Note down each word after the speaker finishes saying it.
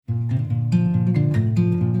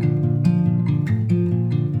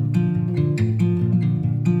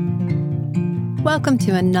Welcome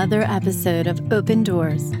to another episode of Open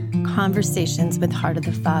Doors, Conversations with Heart of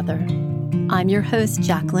the Father. I'm your host,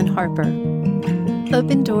 Jacqueline Harper.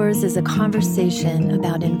 Open Doors is a conversation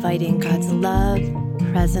about inviting God's love,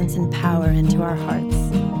 presence, and power into our hearts.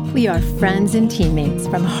 We are friends and teammates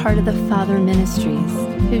from Heart of the Father Ministries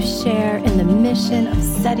who share in the mission of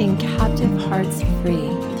setting captive hearts free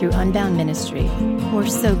through Unbound Ministry. We're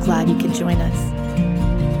so glad you could join us.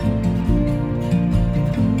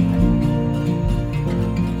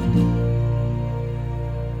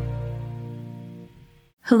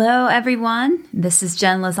 Hello, everyone. This is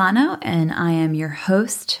Jenn Lozano, and I am your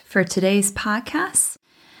host for today's podcast.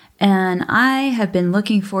 And I have been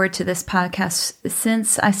looking forward to this podcast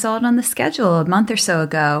since I saw it on the schedule a month or so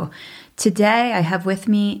ago. Today, I have with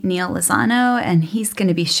me Neal Lozano, and he's going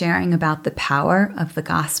to be sharing about the power of the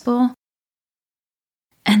gospel.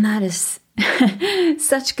 And that is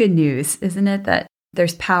such good news, isn't it? That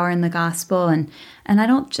there's power in the gospel. And I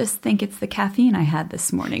don't just think it's the caffeine I had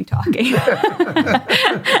this morning talking.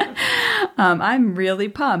 I'm really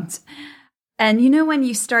pumped. And you know, when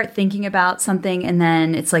you start thinking about something and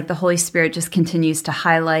then it's like the Holy Spirit just continues to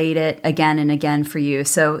highlight it again and again for you.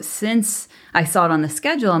 So since I saw it on the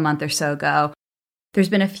schedule a month or so ago, there's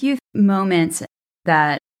been a few moments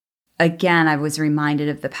that, again, I was reminded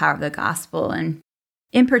of the power of the gospel. And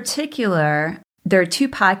in particular, there are two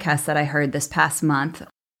podcasts that I heard this past month.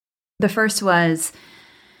 The first was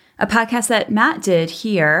a podcast that Matt did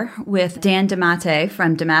here with Dan DeMate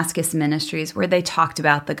from Damascus Ministries, where they talked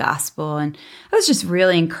about the gospel. And I was just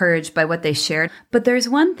really encouraged by what they shared. But there's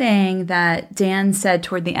one thing that Dan said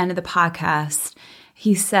toward the end of the podcast.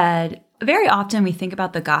 He said, very often we think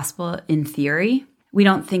about the gospel in theory. We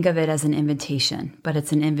don't think of it as an invitation, but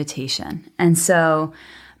it's an invitation. And so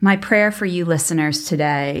my prayer for you listeners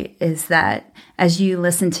today is that as you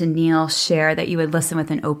listen to Neal share, that you would listen with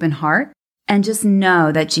an open heart and just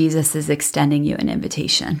know that Jesus is extending you an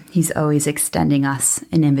invitation. He's always extending us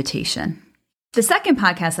an invitation. The second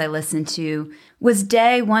podcast I listened to was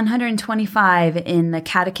day 125 in the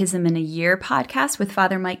Catechism in a Year podcast with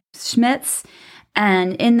Father Mike Schmitz.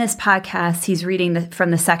 And in this podcast, he's reading from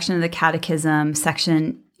the section of the Catechism,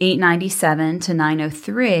 section 897 to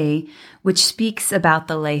 903, which speaks about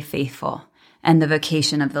the lay faithful and the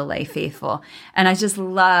vocation of the lay faithful. And I just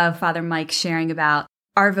love Father Mike sharing about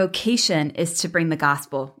our vocation is to bring the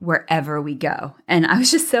gospel wherever we go. And I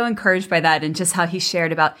was just so encouraged by that and just how he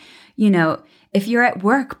shared about, you know, if you're at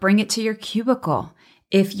work, bring it to your cubicle.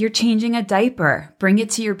 If you're changing a diaper, bring it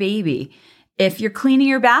to your baby. If you're cleaning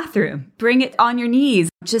your bathroom, bring it on your knees.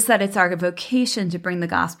 Just that it's our vocation to bring the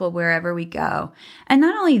gospel wherever we go. And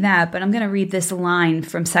not only that, but I'm going to read this line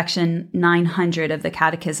from section 900 of the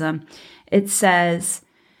Catechism. It says,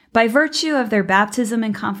 by virtue of their baptism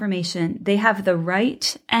and confirmation, they have the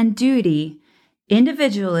right and duty,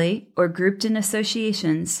 individually or grouped in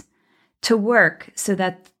associations, to work so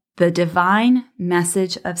that the divine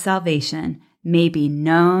message of salvation may be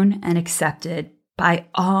known and accepted by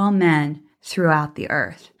all men throughout the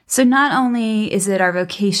earth. So not only is it our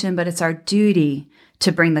vocation, but it's our duty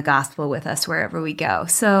to bring the gospel with us wherever we go.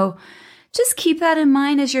 So just keep that in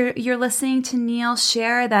mind as you're listening to Neal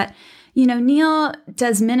share that, you know, Neal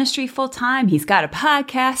does ministry full time. He's got a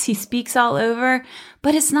podcast. He speaks all over.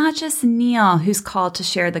 But it's not just Neal who's called to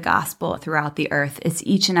share the gospel throughout the earth. It's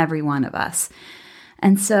each and every one of us.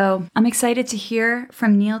 And so I'm excited to hear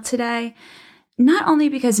from Neal today. Not only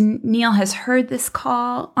because Neal has heard this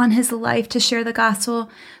call on his life to share the gospel,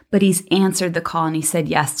 but he's answered the call and he said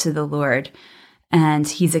yes to the Lord. And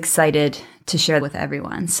he's excited to share with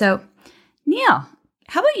everyone. So, Neal,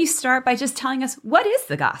 how about you start by just telling us what is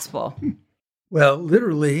the gospel? Well,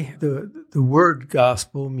 literally, the word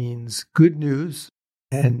gospel means good news,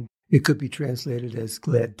 and it could be translated as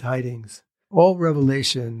glad tidings. All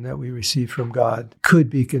revelation that we receive from God could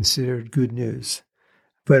be considered good news.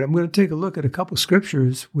 But I'm going to take a look at a couple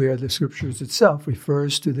scriptures where the scriptures itself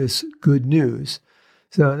refers to this good news.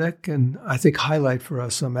 So that can, I think, highlight for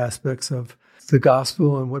us some aspects of the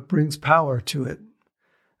gospel and what brings power to it.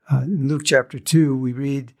 In Luke chapter 2, we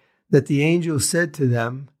read that the angel said to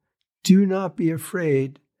them, do not be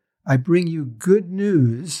afraid. I bring you good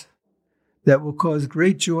news that will cause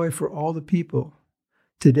great joy for all the people.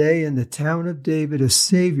 Today in the town of David, a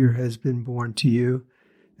Savior has been born to you,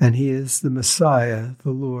 and he is the Messiah, the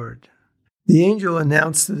Lord. The angel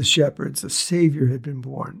announced to the shepherds a Savior had been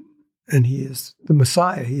born, and he is the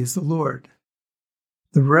Messiah, he is the Lord.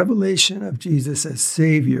 The revelation of Jesus as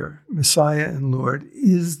Savior, Messiah, and Lord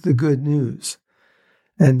is the good news.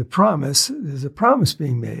 And there's a promise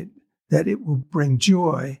being made that it will bring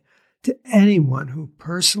joy to anyone who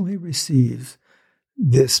personally receives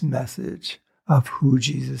this message of who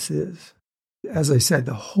Jesus is. As I said,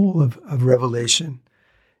 the whole of Revelation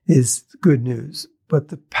is good news, but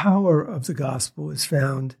the power of the gospel is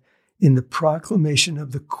found in the proclamation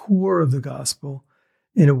of the core of the gospel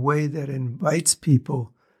in a way that invites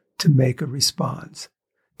people to make a response,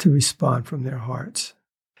 to respond from their hearts.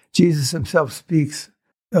 Jesus himself speaks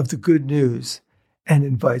of the good news and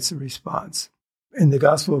invites a response. In the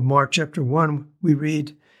Gospel of Mark, chapter 1, we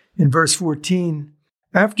read in verse 14,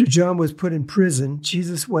 "After John was put in prison,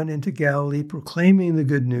 Jesus went into Galilee proclaiming the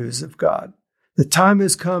good news of God. The time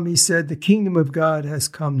has come," he said, "the kingdom of God has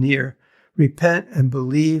come near. Repent and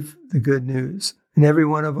believe the good news." In every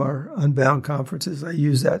one of our Unbound conferences, I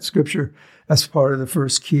use that scripture as part of the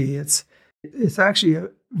first key. It's actually a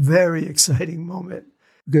very exciting moment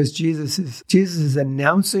because Jesus is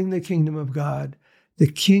announcing the kingdom of God.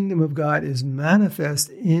 The kingdom of God is manifest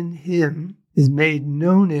in him, is made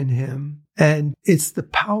known in him, and it's the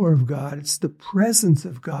power of God. It's the presence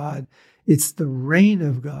of God. It's the reign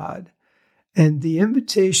of God. And the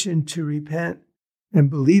invitation to repent and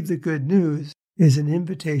believe the good news is an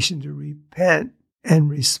invitation to repent and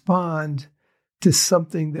respond to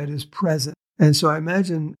something that is present. And so I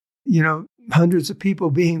imagine, hundreds of people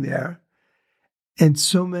being there, and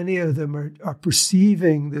so many of them are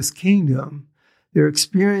perceiving this kingdom. They're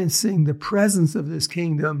experiencing the presence of this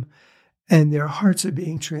kingdom, and their hearts are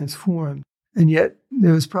being transformed. And yet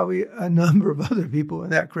there was probably a number of other people in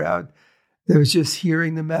that crowd that was just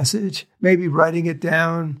hearing the message, maybe writing it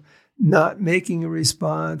down, not making a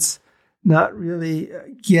response, not really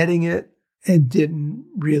getting it, and didn't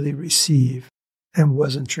really receive and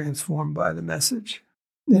wasn't transformed by the message.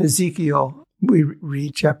 In Ezekiel, we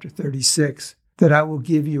read chapter 36, that I will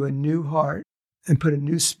give you a new heart and put a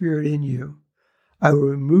new spirit in you. I will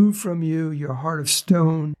remove from you your heart of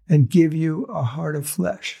stone and give you a heart of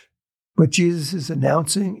flesh. What Jesus is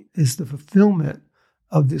announcing is the fulfillment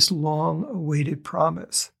of this long-awaited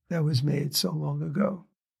promise that was made so long ago.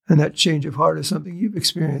 And that change of heart is something you've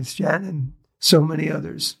experienced, Jenn, and so many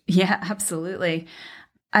others. Yeah, absolutely.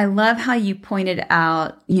 I love how you pointed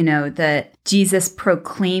out, that Jesus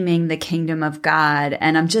proclaiming the kingdom of God.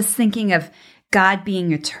 And I'm just thinking of God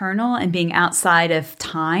being eternal and being outside of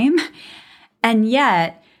time. And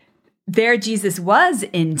yet, there Jesus was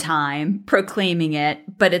in time proclaiming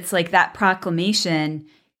it, but it's like that proclamation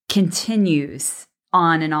continues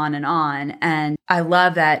on and on and on. And I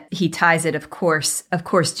love that he ties it, of course,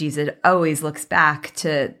 Jesus always looks back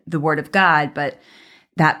to the word of God, but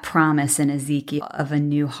that promise in Ezekiel of a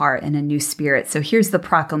new heart and a new spirit. So here's the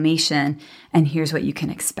proclamation, and here's what you can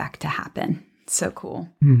expect to happen. So cool.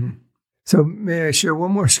 Mm-hmm. So may I share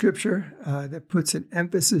one more scripture that puts an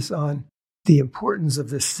emphasis on the importance of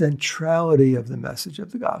the centrality of the message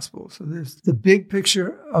of the gospel. So there's the big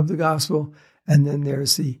picture of the gospel, and then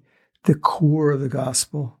there's the core of the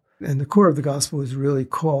gospel. And the core of the gospel is really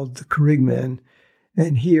called the kerygma.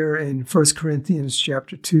 And here in 1 Corinthians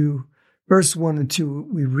chapter 2, verse 1 and 2,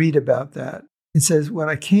 we read about that. It says, "When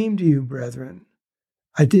I came to you, brethren,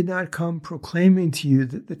 I did not come proclaiming to you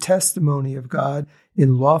the testimony of God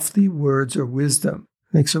in lofty words or wisdom."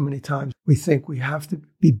 I think so many times we think we have to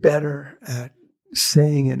be better at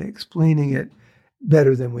saying and explaining it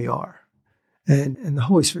better than we are. And the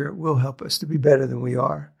Holy Spirit will help us to be better than we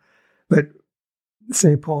are. But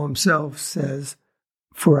St. Paul himself says,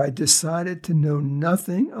 "For I decided to know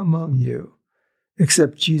nothing among you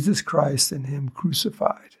except Jesus Christ and him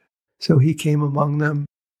crucified." So he came among them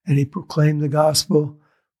and he proclaimed the gospel.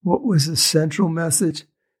 What was the central message?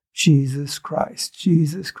 Jesus Christ,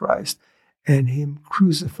 and him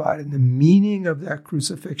crucified, and the meaning of that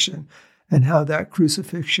crucifixion, and how that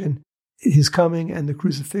crucifixion, his coming and the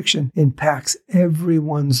crucifixion, impacts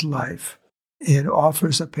everyone's life and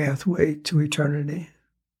offers a pathway to eternity.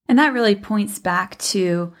 And that really points back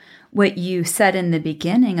to what you said in the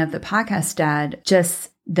beginning of the podcast, Dad, just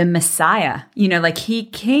the Messiah. Like he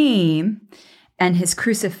came and his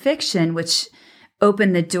crucifixion, which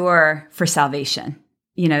opened the door for salvation,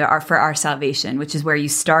 for our salvation, which is where you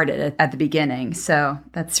started at the beginning. So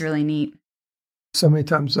that's really neat. So many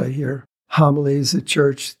times I hear homilies at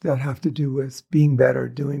church that have to do with being better,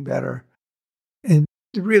 doing better. And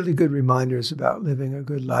they're really good reminders about living a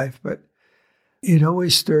good life. But it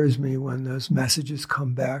always stirs me when those messages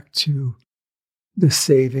come back to the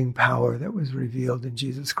saving power that was revealed in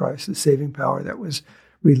Jesus Christ, the saving power that was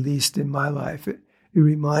released in my life. It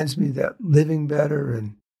reminds me that living better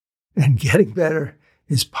and getting better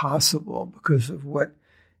is possible because of what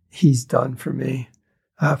he's done for me,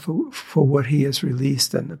 for what he has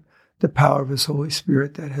released and the power of his Holy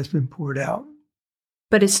Spirit that has been poured out.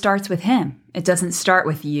 But it starts with him. It doesn't start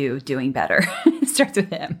with you doing better. It starts with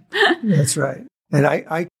him. That's right. And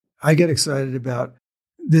I get excited about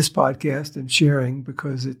this podcast and sharing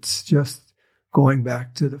because it's just going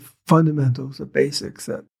back to the fundamentals, the basics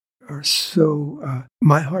that are so,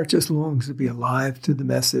 my heart just longs to be alive to the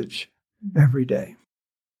message every day.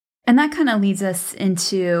 And that kind of leads us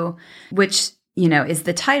into, which, is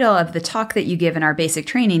the title of the talk that you give in our basic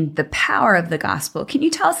training, The Power of the Gospel. Can you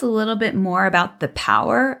tell us a little bit more about the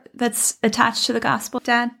power that's attached to the gospel,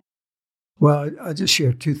 Dad? Well, I'll just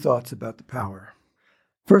share two thoughts about the power.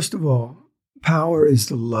 First of all, power is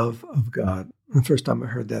the love of God. The first time I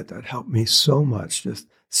heard that helped me so much. Just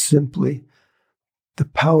simply, the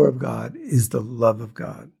power of God is the love of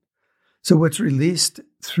God. So what's released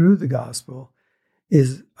through the gospel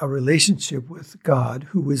is a relationship with God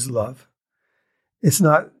who is love. It's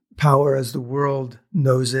not power as the world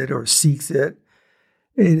knows it or seeks it.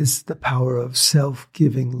 It is the power of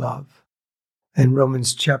self-giving love. In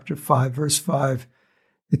Romans chapter 5, verse 5,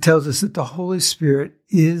 it tells us that the Holy Spirit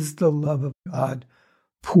is the love of God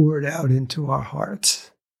poured out into our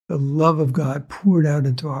hearts. The love of God poured out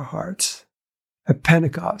into our hearts. At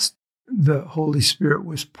Pentecost, the Holy Spirit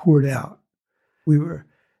was poured out. We were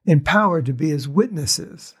empowered to be His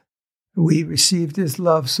witnesses. We received His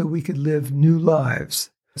love so we could live new lives,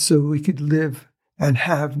 so we could live and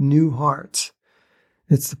have new hearts.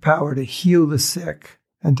 It's the power to heal the sick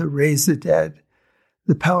and to raise the dead.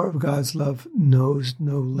 The power of God's love knows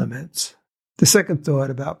no limits. The second thought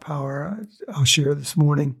about power I'll share this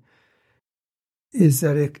morning is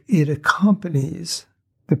that it accompanies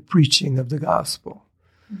the preaching of the gospel.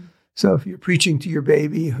 So if you're preaching to your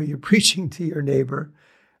baby or you're preaching to your neighbor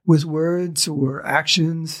with words or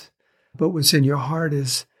actions, but what's in your heart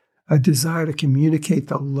is a desire to communicate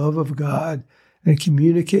the love of God and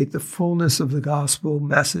communicate the fullness of the gospel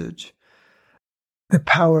message, the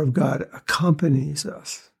power of God accompanies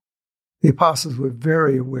us. The apostles were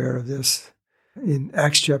very aware of this. In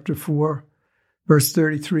Acts chapter 4, verse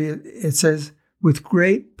 33, it says, with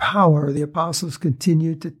great power the apostles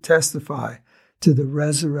continued to testify to the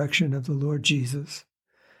resurrection of the Lord Jesus.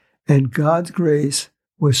 And God's grace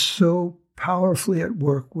was so powerfully at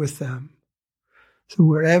work with them. So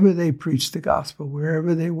wherever they preached the gospel,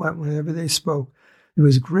 wherever they went, whenever they spoke, there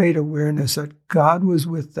was great awareness that God was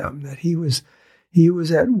with them, that He was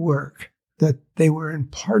at work, that they were in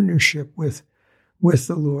partnership with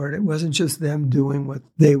the Lord. It wasn't just them doing what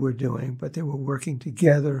they were doing, but they were working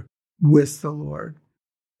together with the Lord.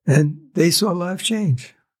 And they saw lives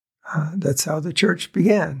change. That's how the church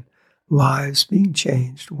began, lives being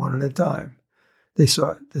changed one at a time. They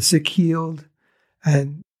saw the sick healed,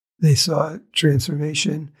 and they saw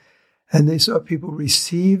transformation, and they saw people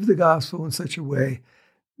receive the gospel in such a way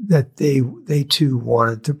that they too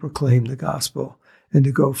wanted to proclaim the gospel and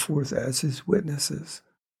to go forth as His witnesses.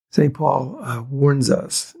 St. Paul warns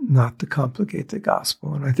us not to complicate the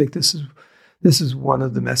gospel, and I think this is one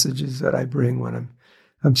of the messages that I bring when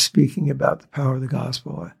I'm speaking about the power of the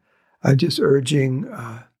gospel. I'm just urging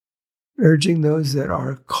those that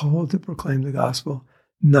are called to proclaim the gospel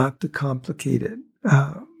not to complicate it,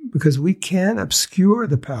 because we can obscure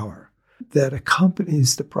the power that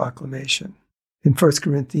accompanies the proclamation. In 1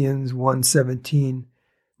 Corinthians 1:17,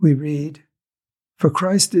 we read, "For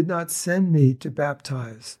Christ did not send me to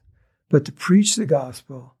baptize, but to preach the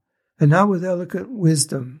gospel, and not with eloquent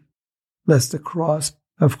wisdom, lest the cross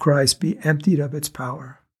of Christ be emptied of its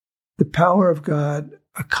power." The power of God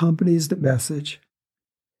accompanies the message.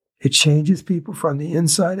 It changes people from the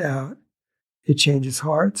inside out. It changes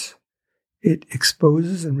hearts. It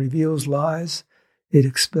exposes and reveals lies. It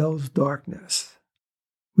expels darkness.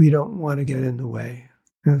 We don't want to get in the way.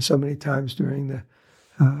 So many times during the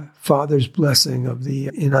Father's blessing of the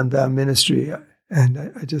In Unbound ministry, and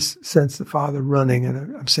I just sense the Father running,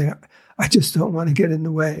 and I'm saying, I just don't want to get in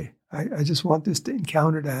the way. I just want this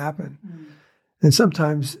encounter to happen. And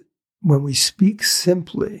sometimes when we speak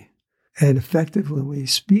simply and effectively, when we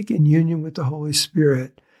speak in union with the Holy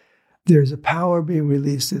Spirit, there's a power being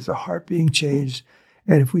released, there's a heart being changed.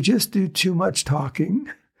 And if we just do too much talking,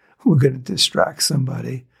 we're going to distract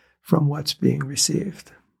somebody from what's being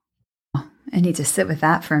received. I need to sit with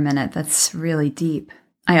that for a minute. That's really deep.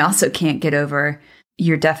 I also can't get over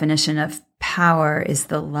your definition of power is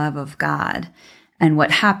the love of God. And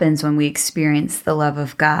what happens when we experience the love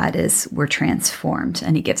of God is we're transformed,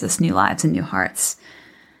 and He gives us new lives and new hearts.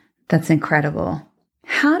 That's incredible.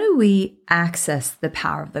 How do we access the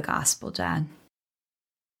power of the gospel, Dad?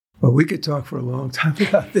 Well, we could talk for a long time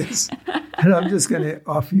about this, and I'm just going to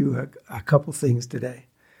offer you a couple things today.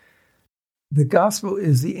 The gospel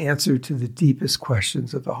is the answer to the deepest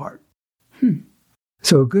questions of the heart.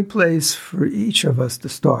 So a good place for each of us to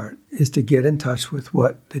start is to get in touch with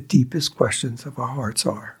what the deepest questions of our hearts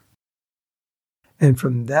are. And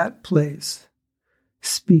from that place,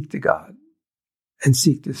 speak to God and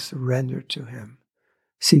seek to surrender to Him.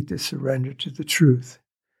 Seek to surrender to the truth.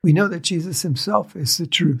 We know that Jesus Himself is the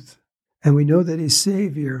truth. And we know that He's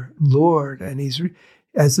Savior, Lord, and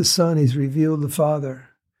as the Son, He's revealed the Father.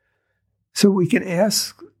 So we can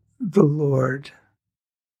ask the Lord,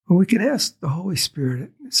 or we can ask the Holy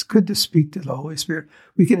Spirit. It's good to speak to the Holy Spirit.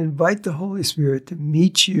 We can invite the Holy Spirit to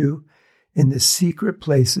meet you in the secret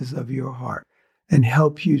places of your heart and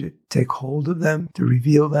help you to take hold of them, to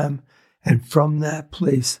reveal them, and from that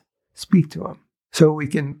place, speak to Him. So we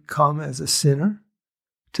can come as a sinner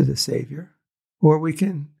to the Savior, or we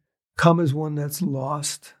can come as one that's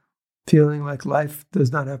lost, feeling like life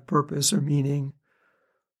does not have purpose or meaning,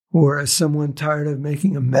 or as someone tired of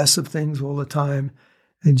making a mess of things all the time,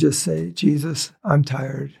 and just say, Jesus, I'm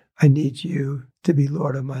tired. I need you to be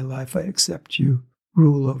Lord of my life. I accept you.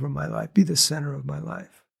 Rule over my life. Be the center of my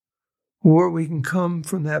life. Or we can come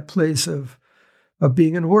from that place of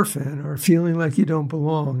being an orphan or feeling like you don't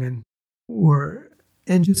belong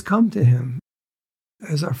and just come to Him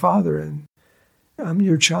as our Father. And I'm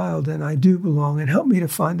your child and I do belong, and help me to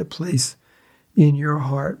find a place in your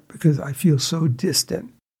heart because I feel so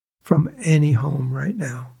distant from any home right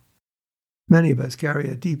now. Many of us carry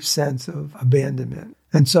a deep sense of abandonment,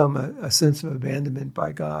 and some a sense of abandonment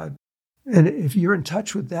by God. And if you're in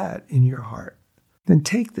touch with that in your heart, then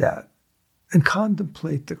take that and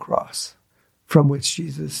contemplate the cross from which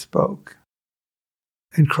Jesus spoke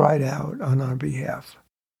and cried out on our behalf.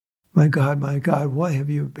 My God, why have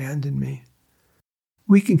you abandoned me?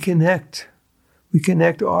 We can connect. We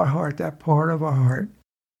connect our heart, that part of our heart,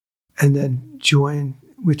 and then join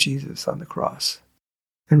with Jesus on the cross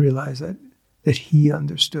and realize that He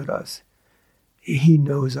understood us. He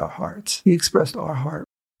knows our hearts. He expressed our heart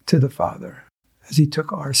to the Father as He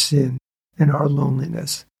took our sin and our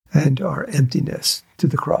loneliness and our emptiness to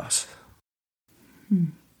the cross.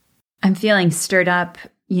 I'm feeling stirred up.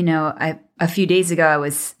 A few days ago, I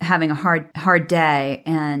was having a hard day,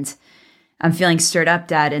 and I'm feeling stirred up,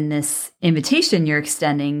 Dad, in this invitation you're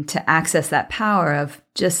extending to access that power of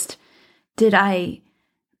just, did I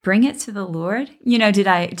bring it to the Lord? Did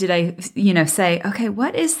I say, okay,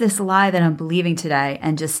 what is this lie that I'm believing today,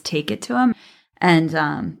 and just take it to Him?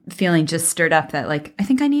 And feeling just stirred up that, like, I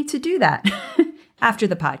think I need to do that after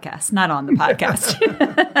the podcast, not on the podcast.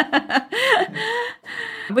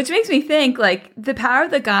 Which makes me think, like, the power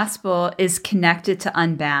of the gospel is connected to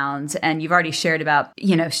Unbound. And you've already shared about,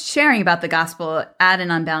 sharing about the gospel at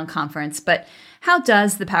an Unbound conference. But how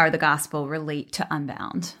does the power of the gospel relate to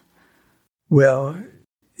Unbound? Well,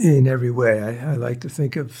 in every way. I like to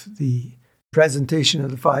think of the presentation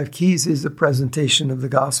of the 5 keys is the presentation of the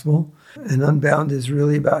gospel. And Unbound is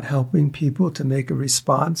really about helping people to make a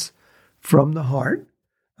response from the heart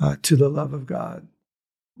to the love of God.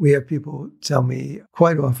 We have people tell me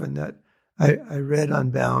quite often that I read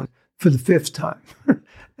Unbound for the 5th time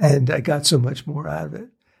and I got so much more out of it.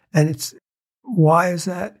 And why is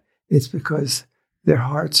that? It's because their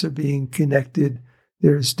hearts are being connected.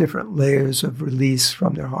 There's different layers of release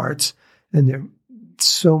from their hearts, and they're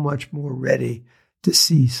so much more ready to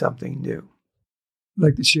see something new. I'd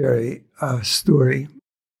like to share a story.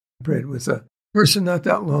 I prayed with a person not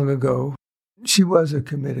that long ago. She was a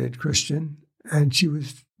committed Christian, and she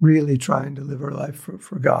was really trying to live her life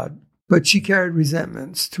for God. But she carried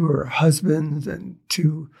resentments to her husband and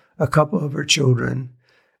to a couple of her children,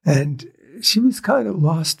 and she was kind of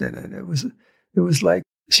lost in it. It was like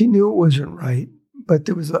she knew it wasn't right, but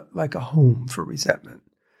there was like a home for resentment.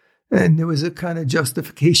 And there was a kind of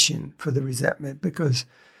justification for the resentment because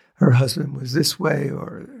her husband was this way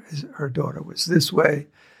or her daughter was this way.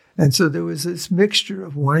 And so there was this mixture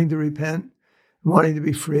of wanting to repent, wanting to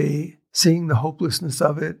be free, seeing the hopelessness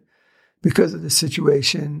of it because of the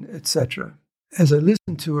situation, etc. As I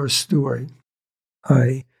listened to her story,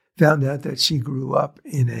 I found out that she grew up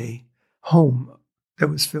in a home that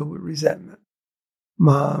was filled with resentment.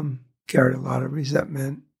 Mom carried a lot of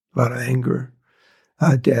resentment, a lot of anger.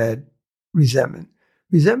 Dad, resentment.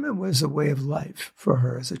 Resentment was a way of life for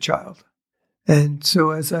her as a child. And so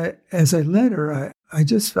as I led her, I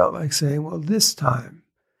just felt like saying, well, this time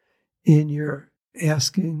in your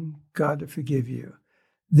asking God to forgive you,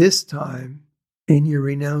 this time in your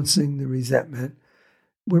renouncing the resentment,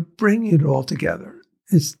 we're bringing it all together.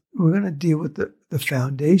 We're going to deal with the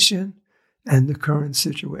foundation and the current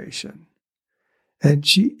situation. And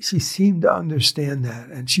she seemed to understand that,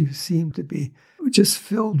 and she seemed to be just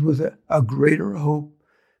filled with a greater hope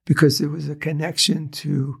because there was a connection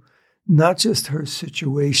to not just her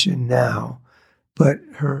situation now, but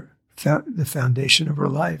the foundation of her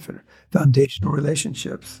life and foundational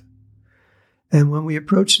relationships. And when we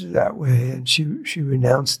approached it that way and she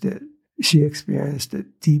renounced it, she experienced a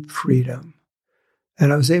deep freedom.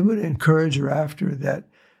 And I was able to encourage her after that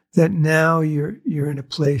now you're in a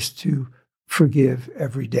place to forgive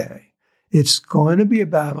every day. It's going to be a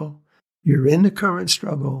battle. You're in the current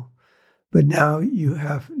struggle, but now you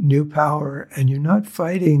have new power and you're not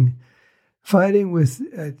fighting with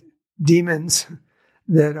demons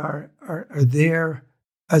that are there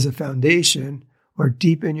as a foundation or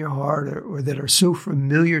deep in your heart or that are so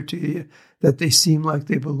familiar to you that they seem like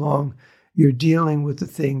they belong. You're dealing with the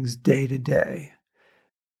things day to day.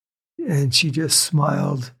 And she just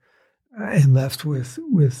smiled and left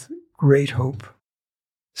with great hope.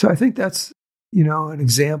 So I think that's, an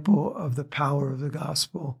example of the power of the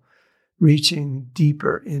gospel reaching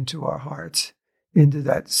deeper into our hearts, into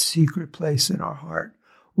that secret place in our heart,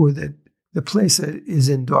 or the place that is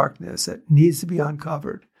in darkness that needs to be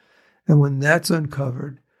uncovered. And when that's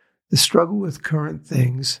uncovered, the struggle with current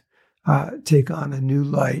things take on a new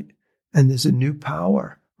light, and there's a new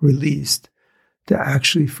power released to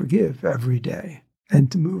actually forgive every day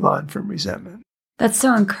and to move on from resentment. That's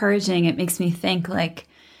so encouraging. It makes me think like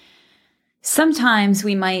sometimes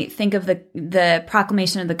we might think of the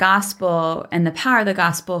proclamation of the gospel and the power of the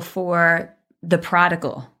gospel for the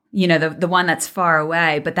prodigal, the one that's far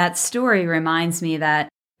away. But that story reminds me that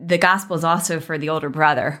the gospel is also for the older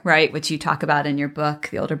brother, right? Which you talk about in your book,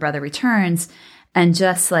 The Older Brother Returns. And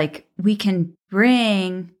just like we can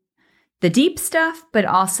bring the deep stuff, but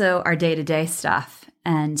also our day-to-day stuff.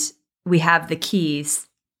 And we have the keys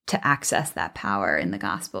to access that power in the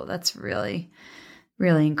gospel. That's really,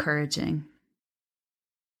 really encouraging.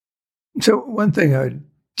 So one thing I would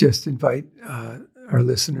just invite our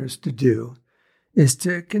listeners to do is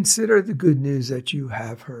to consider the good news that you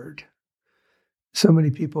have heard. So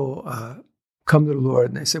many people come to the Lord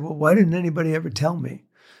and they say, well, why didn't anybody ever tell me?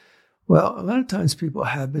 Well, a lot of times people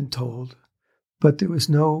have been told, but there was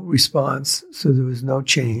no response, so there was no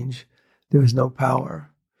change, there was no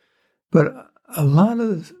power. But a lot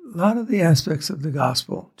of the aspects of the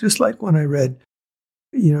gospel, just like when I read,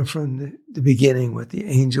 from the beginning with the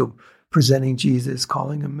angel presenting Jesus,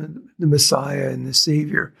 calling him the Messiah and the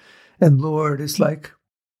Savior and Lord, it's like,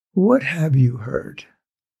 what have you heard?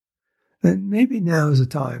 And maybe now is the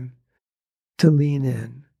time to lean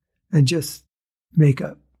in and just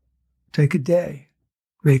take a day,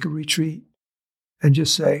 make a retreat, and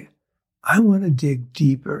just say, I want to dig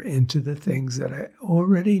deeper into the things that I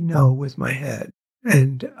already know with my head.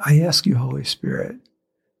 And I ask you, Holy Spirit,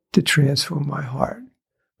 to transform my heart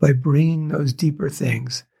by bringing those deeper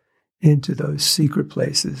things into those secret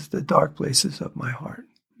places, the dark places of my heart.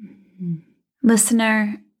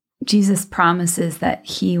 Listener, Jesus promises that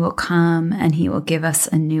he will come and he will give us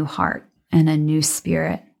a new heart and a new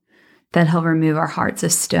spirit, that he'll remove our hearts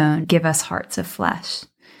of stone, give us hearts of flesh.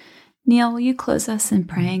 Neal, will you close us in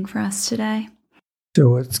praying for us today? So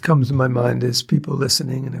what comes to my mind is people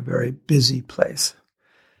listening in a very busy place.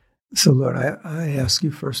 So Lord, I ask you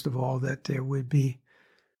first of all that there would be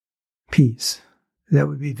peace that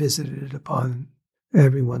would be visited upon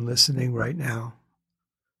everyone listening right now,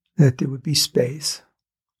 that there would be space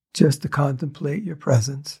just to contemplate your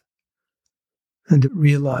presence and to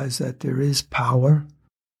realize that there is power,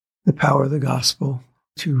 the power of the gospel,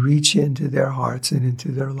 to reach into their hearts and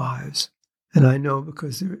into their lives. And I know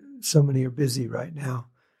because so many are busy right now,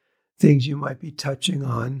 things you might be touching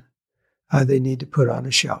on, they need to put on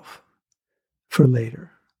a shelf for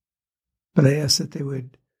later. But I ask that they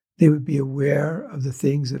would be aware of the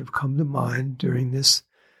things that have come to mind during this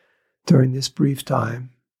brief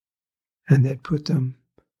time, and they'd put them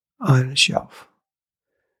on a shelf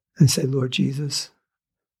and say, Lord Jesus,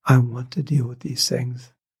 I want to deal with these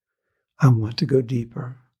things. I want to go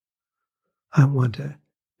deeper. I want to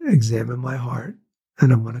examine my heart,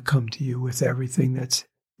 and I want to come to you with everything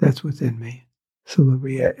that's within me. So Lord,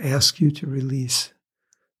 we ask you to release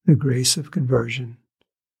the grace of conversion.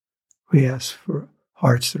 We ask for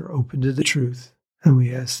hearts that are open to the truth, and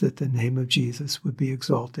we ask that the name of Jesus would be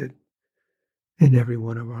exalted in every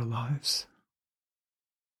one of our lives.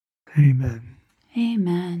 Amen.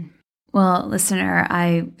 Amen. Well, listener,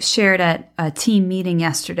 I shared at a team meeting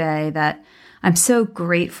yesterday that I'm so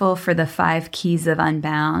grateful for the 5 keys of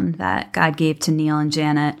Unbound that God gave to Neal and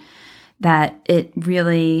Janet, that it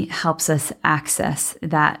really helps us access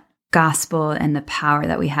that gospel and the power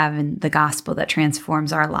that we have in the gospel that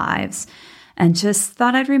transforms our lives. And just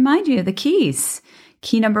thought I'd remind you of the keys.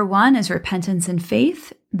 Key number 1 is repentance and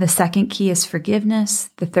faith. The second key is forgiveness.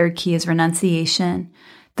 The third key is renunciation.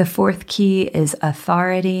 The fourth key is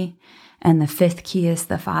authority, and the fifth key is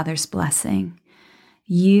the Father's blessing.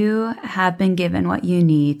 You have been given what you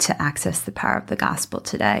need to access the power of the gospel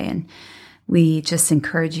today, and we just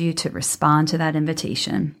encourage you to respond to that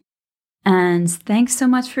invitation. And thanks so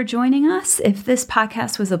much for joining us. If this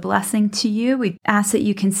podcast was a blessing to you, we ask that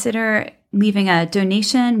you consider leaving a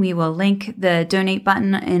donation. We will link the donate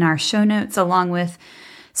button in our show notes, along with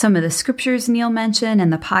some of the scriptures Neal mentioned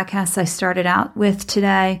and the podcasts I started out with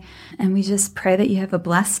today. And we just pray that you have a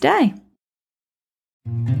blessed day.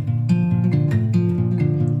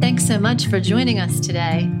 Thanks so much for joining us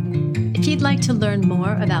today. If you'd like to learn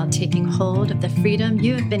more about taking hold of the freedom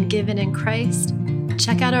you have been given in Christ,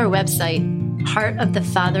 check out our website,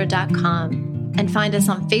 heartofthefather.com, and find us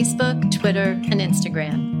on Facebook, Twitter, and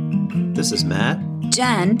Instagram. This is Matt,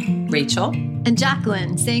 Jenn, Rachel, and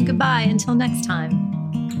Jacqueline saying goodbye until next time.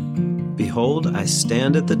 Behold, I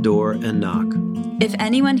stand at the door and knock. If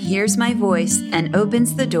anyone hears my voice and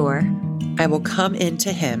opens the door, I will come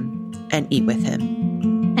into him and eat with him.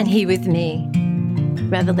 And he with me.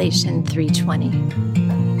 Revelation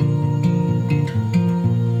 3:20.